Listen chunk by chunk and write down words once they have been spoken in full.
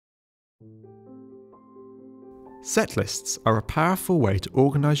Setlists are a powerful way to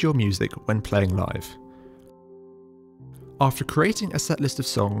organise your music when playing live. After creating a setlist of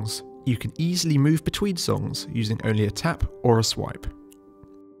songs, you can easily move between songs using only a tap or a swipe.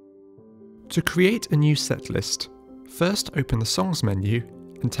 To create a new setlist, first open the Songs menu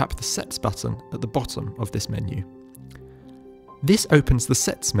and tap the Sets button at the bottom of this menu. This opens the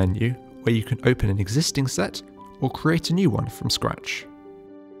Sets menu, where you can open an existing set or create a new one from scratch.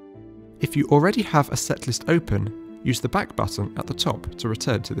 If you already have a setlist open, use the back button at the top to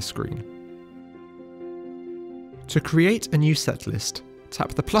return to the screen. To create a new setlist,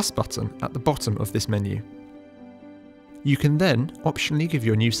 tap the plus button at the bottom of this menu. You can then optionally give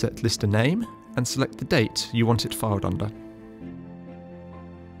your new setlist a name and select the date you want it filed under.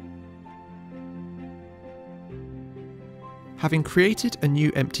 Having created a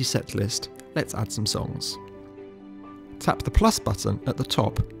new empty setlist, let's add some songs. Tap the plus button at the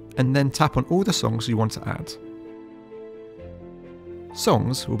top and then tap on all the songs you want to add.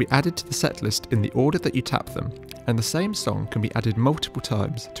 Songs will be added to the setlist in the order that you tap them, and the same song can be added multiple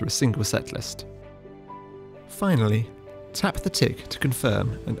times to a single setlist. Finally, tap the tick to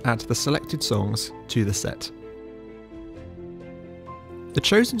confirm and add the selected songs to the set. The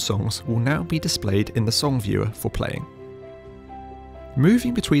chosen songs will now be displayed in the song viewer for playing.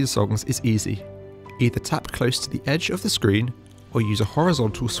 Moving between songs is easy. Either tap close to the edge of the screen or use a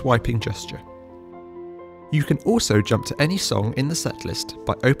horizontal swiping gesture. You can also jump to any song in the setlist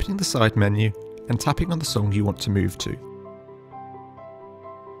by opening the side menu and tapping on the song you want to move to.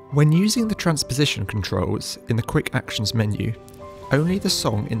 When using the transposition controls in the Quick Actions menu, only the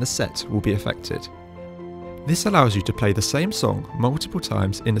song in the set will be affected. This allows you to play the same song multiple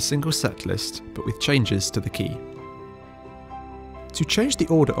times in a single setlist, but with changes to the key. To change the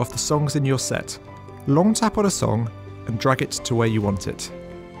order of the songs in your set, long tap on a song and drag it to where you want it.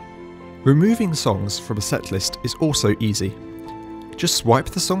 Removing songs from a setlist is also easy. Just swipe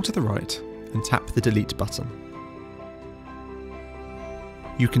the song to the right and tap the delete button.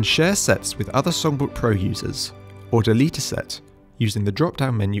 You can share sets with other SongbookPro users, or delete a set using the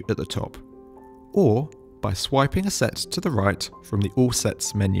drop-down menu at the top, or by swiping a set to the right from the All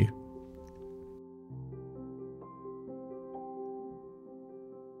Sets menu.